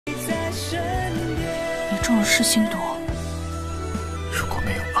中了噬心毒。如果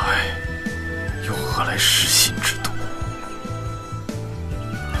没有爱，又何来噬心之毒？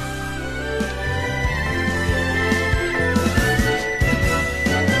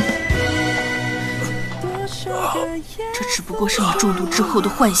这只不过是你中毒之后的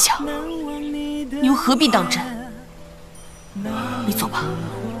幻想，你又何必当真？你走吧，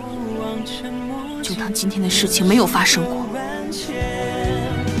就当今天的事情没有发生过。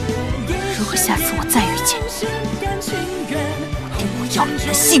如果下次我再遇见你，我定会要你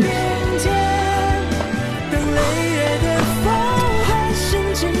的性命。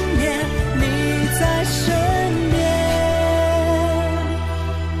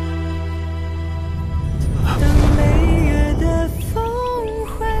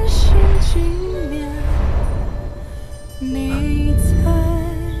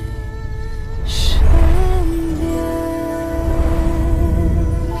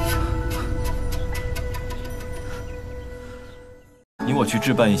我去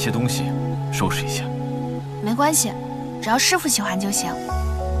置办一些东西，收拾一下。没关系，只要师傅喜欢就行。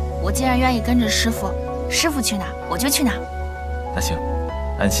我既然愿意跟着师傅，师傅去哪我就去哪。那行，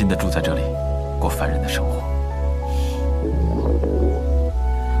安心的住在这里，过凡人的生活。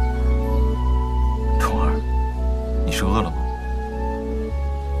童儿，你是饿了吗？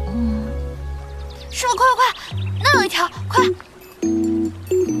师傅，快，那有一条，快！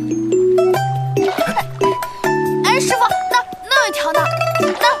哎，师傅，那有一条呢，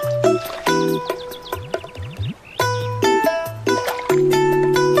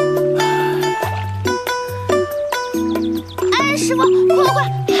哎，师傅，快，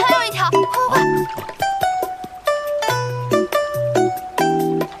还有一条，快！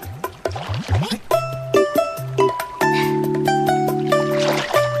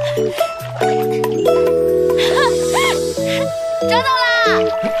找到啦！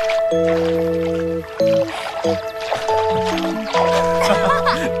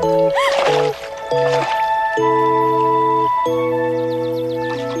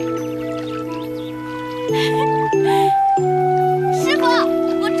师傅，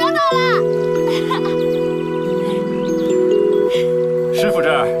我找到了！师傅这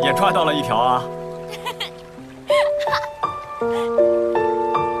儿也抓到了一条啊！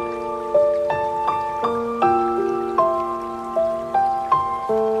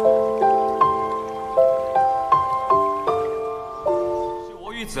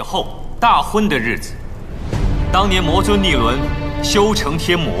子后大婚的日子，当年魔尊逆轮修成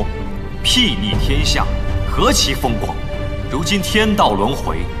天魔，睥睨天下，何其风光！如今天道轮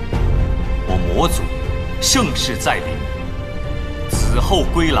回，我魔祖盛世在临，子后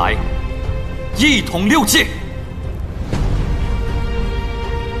归来，一统六界。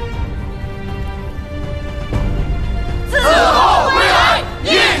子后归来，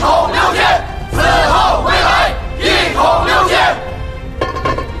一统六界！子后归来，一统六界！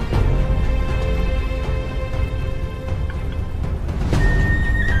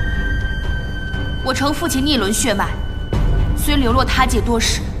我承父亲逆轮血脉，虽流落他界多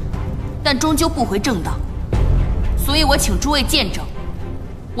时，但终究不回正道，所以我请诸位见证，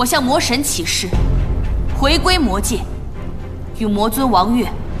我向魔神起誓，回归魔界，与魔尊王月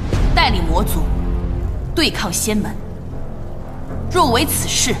带领魔族对抗仙门。若违此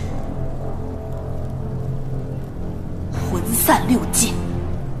事，魂散六界。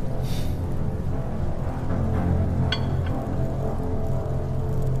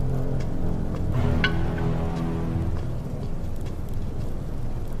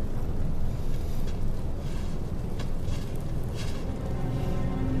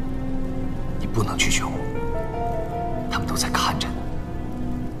不能拒绝我，他们都在看着呢。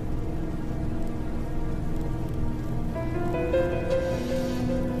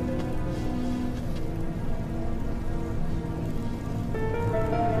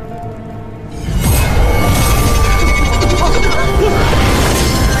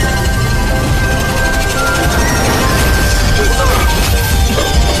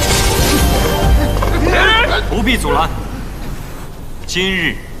不必阻拦，今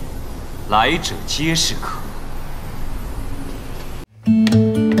日来者皆是客。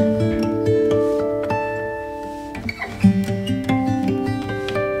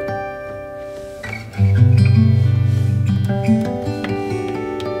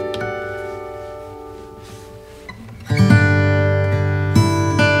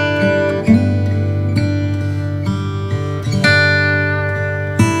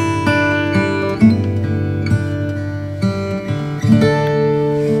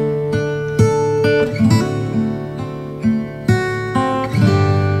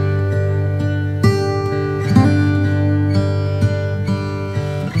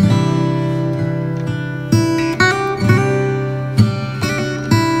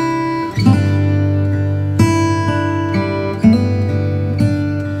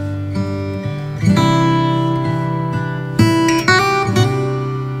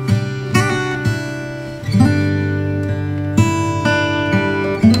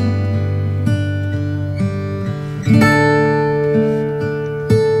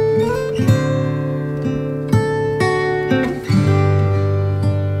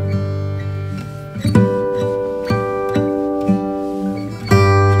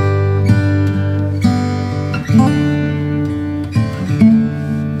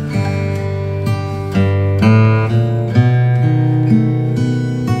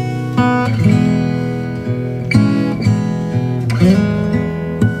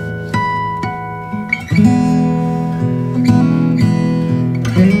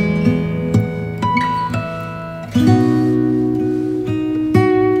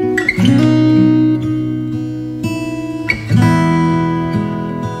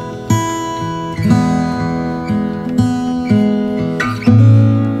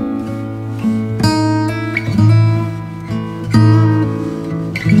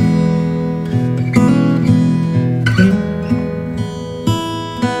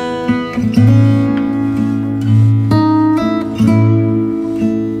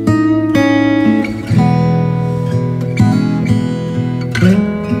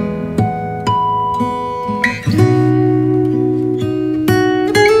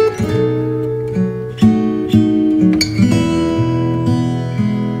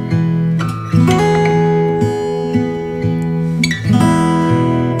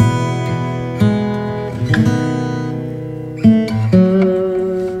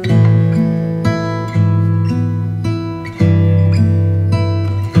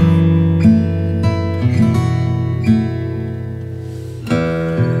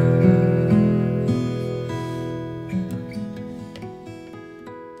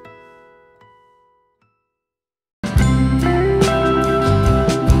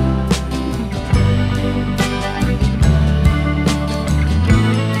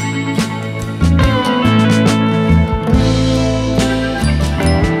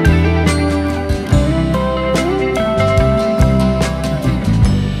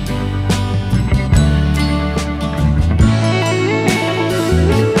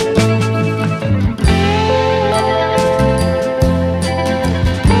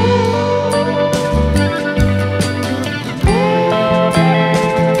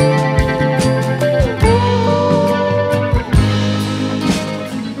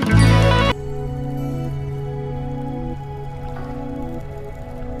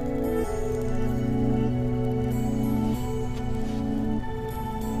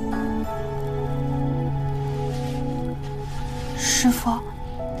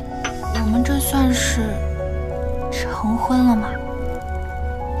我们这算是成婚了吗？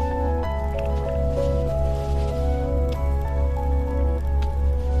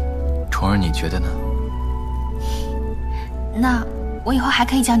虫儿，你觉得呢？那我以后还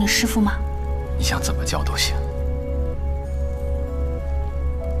可以叫你师父吗？你想怎么叫都行。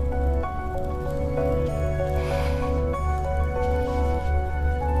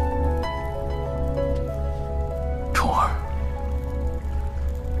虫儿，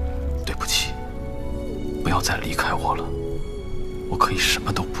对不起，不要再离开我了。我可以什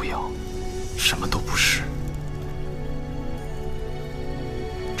么都不要，什么都不是，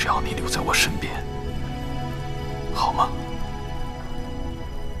只要你留在我身边，好吗？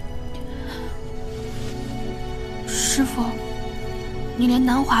师父，你连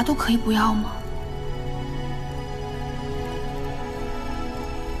南华都可以不要吗？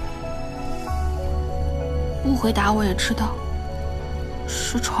不回答我也知道，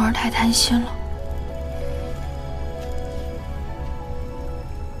是虫儿太贪心了。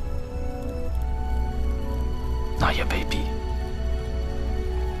那也未必。